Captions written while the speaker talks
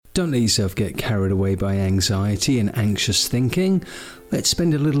Don't let yourself get carried away by anxiety and anxious thinking. Let's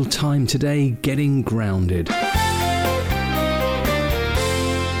spend a little time today getting grounded.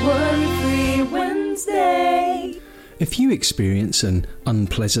 Worry-free Wednesday. If you experience an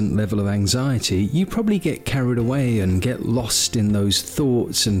unpleasant level of anxiety, you probably get carried away and get lost in those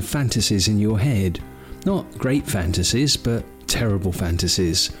thoughts and fantasies in your head. Not great fantasies, but terrible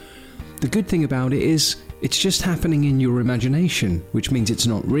fantasies. The good thing about it is, it's just happening in your imagination, which means it's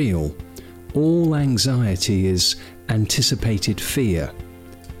not real. All anxiety is anticipated fear.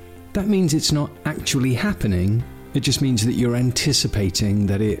 That means it's not actually happening, it just means that you're anticipating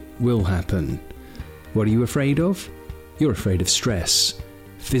that it will happen. What are you afraid of? You're afraid of stress.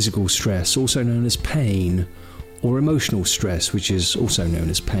 Physical stress, also known as pain, or emotional stress, which is also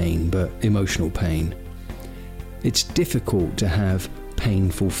known as pain, but emotional pain. It's difficult to have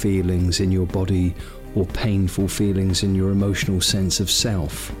painful feelings in your body or painful feelings in your emotional sense of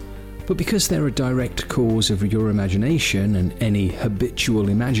self. But because they're a direct cause of your imagination and any habitual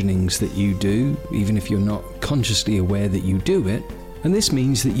imaginings that you do, even if you're not consciously aware that you do it, and this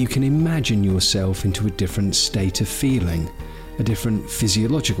means that you can imagine yourself into a different state of feeling, a different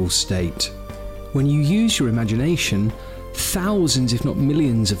physiological state. When you use your imagination, thousands, if not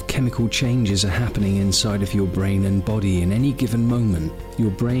millions, of chemical changes are happening inside of your brain and body in any given moment.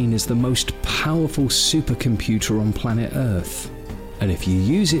 Your brain is the most powerful supercomputer on planet Earth. And if you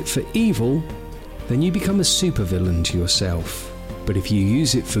use it for evil, then you become a supervillain to yourself. But if you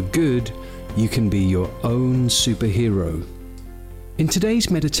use it for good, you can be your own superhero. In today's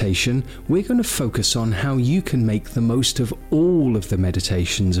meditation, we're going to focus on how you can make the most of all of the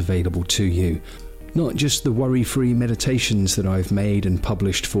meditations available to you. Not just the worry-free meditations that I've made and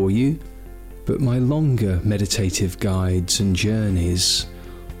published for you, but my longer meditative guides and journeys,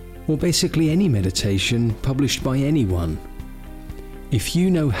 or basically any meditation published by anyone. If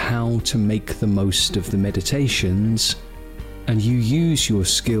you know how to make the most of the meditations, and you use your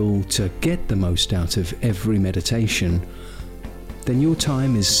skill to get the most out of every meditation, then your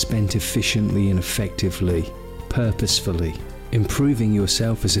time is spent efficiently and effectively, purposefully, improving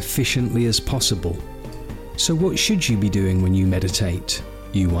yourself as efficiently as possible. So what should you be doing when you meditate,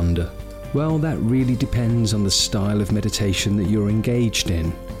 you wonder? Well, that really depends on the style of meditation that you're engaged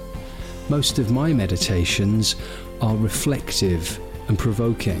in. Most of my meditations are reflective and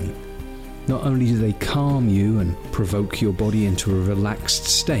provoking. Not only do they calm you and provoke your body into a relaxed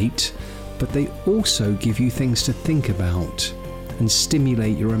state, but they also give you things to think about and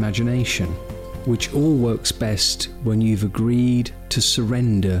stimulate your imagination, which all works best when you've agreed to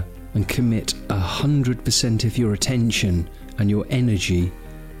surrender and commit 100% of your attention and your energy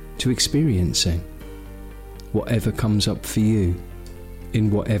to experiencing whatever comes up for you, in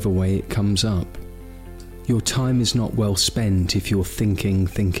whatever way it comes up. Your time is not well spent if you're thinking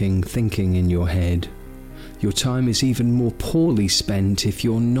in your head. Your time is even more poorly spent if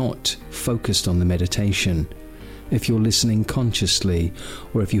you're not focused on the meditation, if you're listening consciously,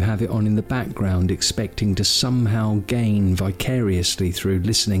 or if you have it on in the background expecting to somehow gain vicariously through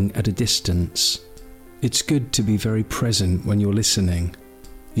listening at a distance. It's good to be very present when you're listening,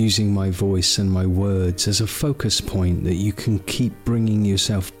 using my voice and my words as a focus point that you can keep bringing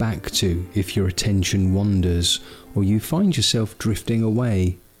yourself back to if your attention wanders or you find yourself drifting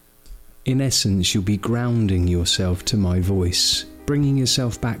away. In essence, you'll be grounding yourself to my voice, bringing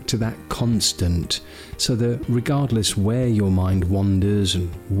yourself back to that constant, so that regardless where your mind wanders and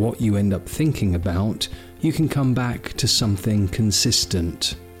what you end up thinking about, you can come back to something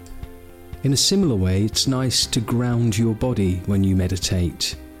consistent. In a similar way, it's nice to ground your body when you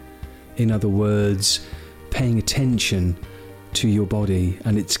meditate. In other words, paying attention to your body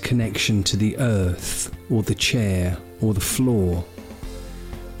and its connection to the earth, or the chair, or the floor.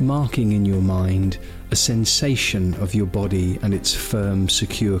 Marking in your mind a sensation of your body and its firm,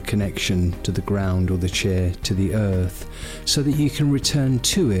 secure connection to the ground or the chair, to the earth, so that you can return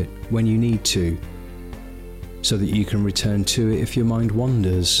to it when you need to, so that you can return to it if your mind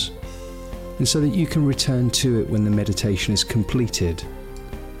wanders, and so that you can return to it when the meditation is completed.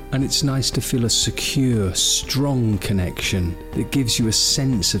 And it's nice to feel a secure, strong connection that gives you a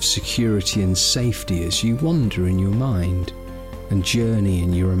sense of security and safety as you wander in your mind and journey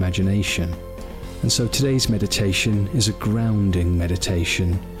in your imagination. And so today's meditation is a grounding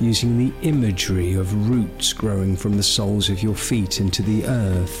meditation, using the imagery of roots growing from the soles of your feet into the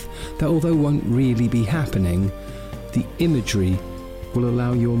earth, that although won't really be happening, the imagery will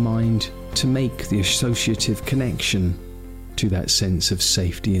allow your mind to make the associative connection to that sense of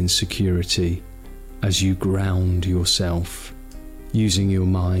safety and security as you ground yourself, using your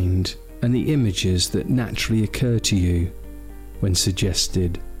mind and the images that naturally occur to you when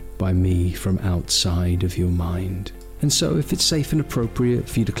suggested by me from outside of your mind. And so if it's safe and appropriate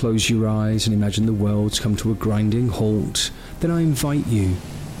for you to close your eyes and imagine the world's come to a grinding halt, then I invite you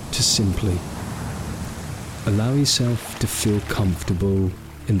to simply allow yourself to feel comfortable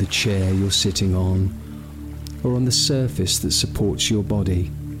in the chair you're sitting on or on the surface that supports your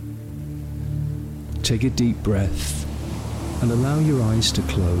body. Take a deep breath and allow your eyes to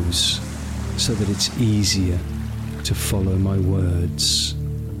close so that it's easier to follow my words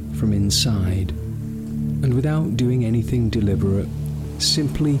from inside. And without doing anything deliberate,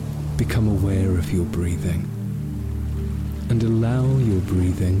 simply become aware of your breathing and allow your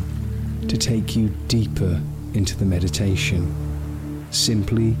breathing to take you deeper into the meditation,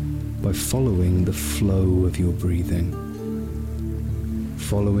 simply by following the flow of your breathing,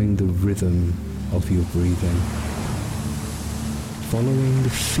 following the rhythm of your breathing, following the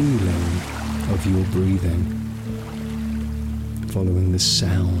feeling of your breathing, following the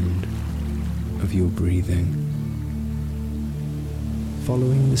sound of your breathing,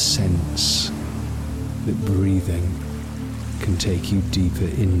 following the sense that breathing can take you deeper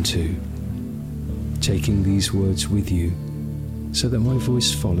into, taking these words with you so that my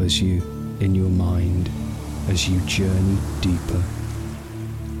voice follows you in your mind as you journey deeper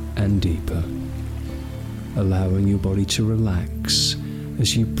and deeper, allowing your body to relax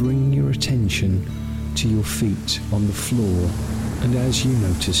as you bring your attention to your feet on the floor, and as you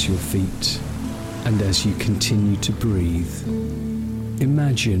notice your feet and as you continue to breathe,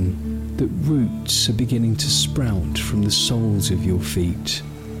 imagine that roots are beginning to sprout from the soles of your feet,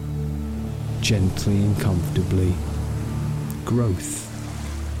 gently and comfortably, growth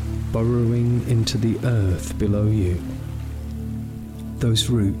burrowing into the earth below you, those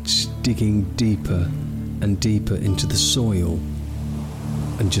roots digging deeper and deeper into the soil.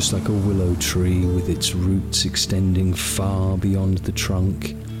 And just like a willow tree with its roots extending far beyond the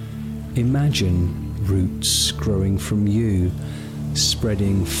trunk, imagine roots growing from you,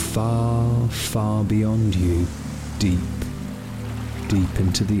 spreading far, far beyond you, deep, deep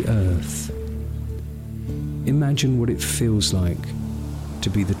into the earth. Imagine what it feels like to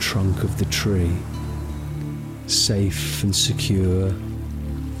be the trunk of the tree, safe and secure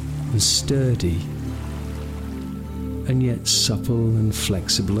and sturdy, and yet supple and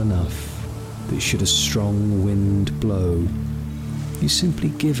flexible enough that should a strong wind blow, you simply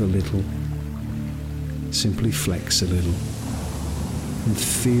give a little, simply flex a little, and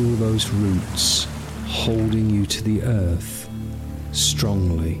feel those roots holding you to the earth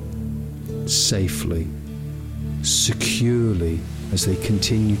strongly, safely, securely, as they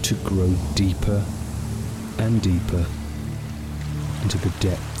continue to grow deeper and deeper into the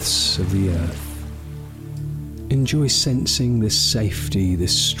depths of the earth. Enjoy sensing this safety,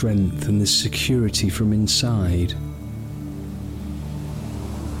 this strength, and this security from inside.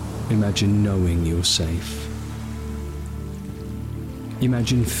 Imagine knowing you're safe.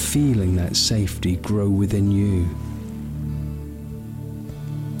 Imagine feeling that safety grow within you.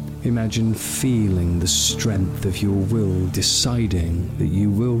 Imagine feeling the strength of your will deciding that you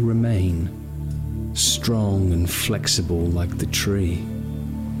will remain strong and flexible like the tree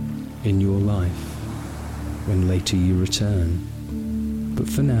in your life when later you return. But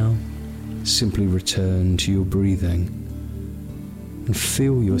for now, simply return to your breathing and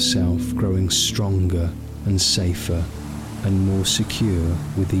feel yourself growing stronger and safer and more secure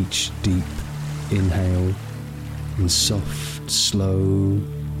with each deep inhale and soft, slow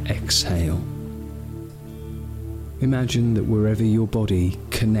exhale. Imagine that wherever your body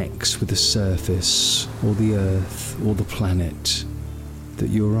connects with the surface or the earth or the planet that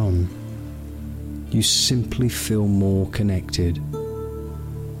you're on, you simply feel more connected.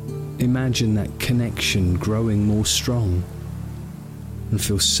 Imagine that connection growing more strong and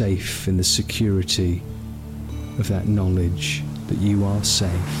feel safe in the security of that knowledge that you are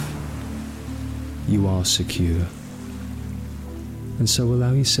safe, you are secure. And so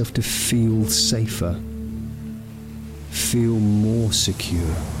allow yourself to feel safer, feel more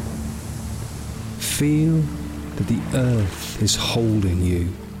secure. Feel that the earth is holding you.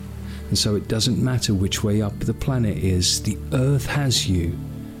 And so it doesn't matter which way up the planet is, the earth has you.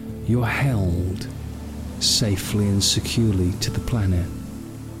 You're held safely and securely to the planet.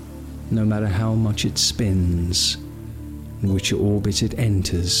 No matter how much it spins and which orbit it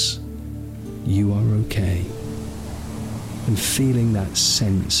enters, you are okay. And feeling that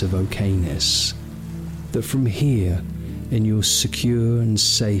sense of okayness, that from here, in your secure and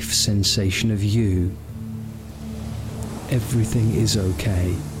safe sensation of you, everything is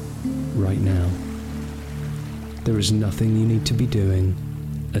okay right now. There is nothing you need to be doing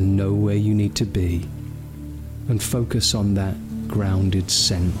and nowhere you need to be. And focus on that grounded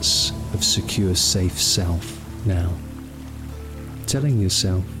sense of secure, safe self now. Telling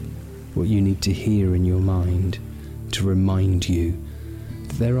yourself what you need to hear in your mind to remind you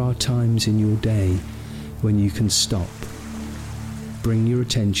that there are times in your day when you can stop, bring your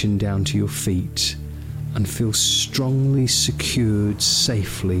attention down to your feet, and feel strongly secured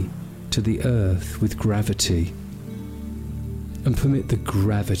safely to the earth with gravity. And permit the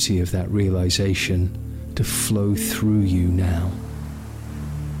gravity of that realization to flow through you now,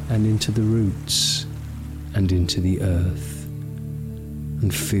 and into the roots, and into the earth,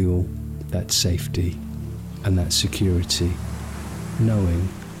 and feel that safety and that security, knowing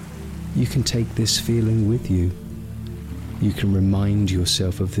you can take this feeling with you. You can remind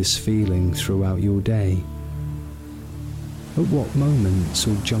yourself of this feeling throughout your day. At what moments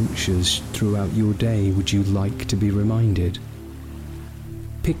or junctures throughout your day would you like to be reminded?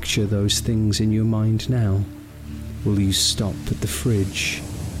 Picture those things in your mind now. Will you stop at the fridge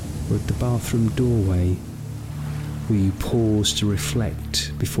or at the bathroom doorway? Will you pause to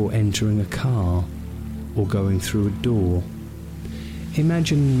reflect before entering a car or going through a door?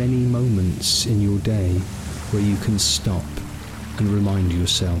 Imagine many moments in your day where you can stop and remind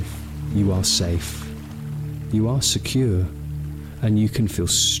yourself you are safe, you are secure, and you can feel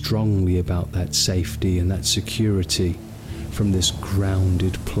strongly about that safety and that security from this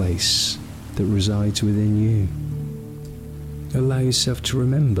grounded place that resides within you. Allow yourself to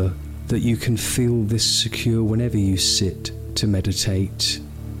remember that you can feel this secure whenever you sit to meditate,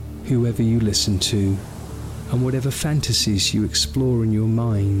 whoever you listen to, and whatever fantasies you explore in your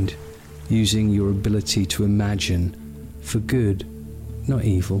mind, using your ability to imagine for good, not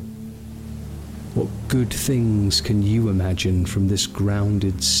evil. What good things can you imagine from this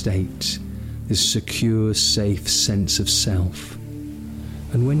grounded state, this secure, safe sense of self?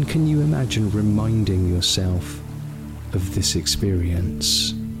 And when can you imagine reminding yourself of this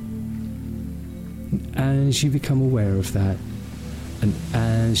experience? As you become aware of that, and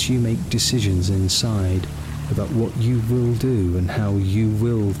as you make decisions inside about what you will do and how you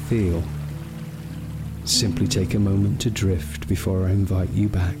will feel, simply take a moment to drift before I invite you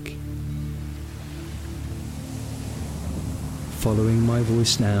back. Following my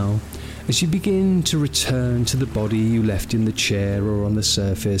voice now, as you begin to return to the body you left in the chair or on the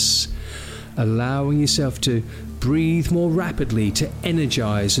surface, allowing yourself to breathe more rapidly to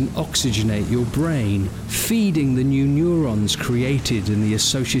energize and oxygenate your brain, feeding the new neurons created in the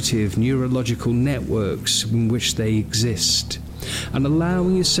associative neurological networks in which they exist, and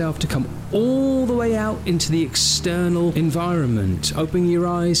allowing yourself to come all the way out into the external environment. Opening your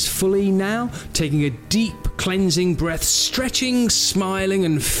eyes fully now, taking a deep cleansing breath, stretching, smiling,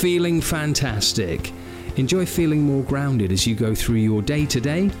 and feeling fantastic. Enjoy feeling more grounded as you go through your day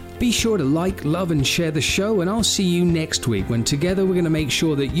today. Be sure to like, love, and share the show, and I'll see you next week when together we're going to make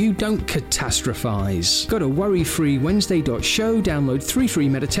sure that you don't catastrophize. Go to worryfreewednesday.show, download 3 free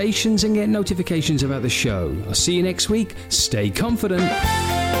meditations, and get notifications about the show. I'll see you next week. Stay confident.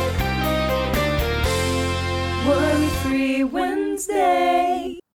 Worry-Free Wednesday.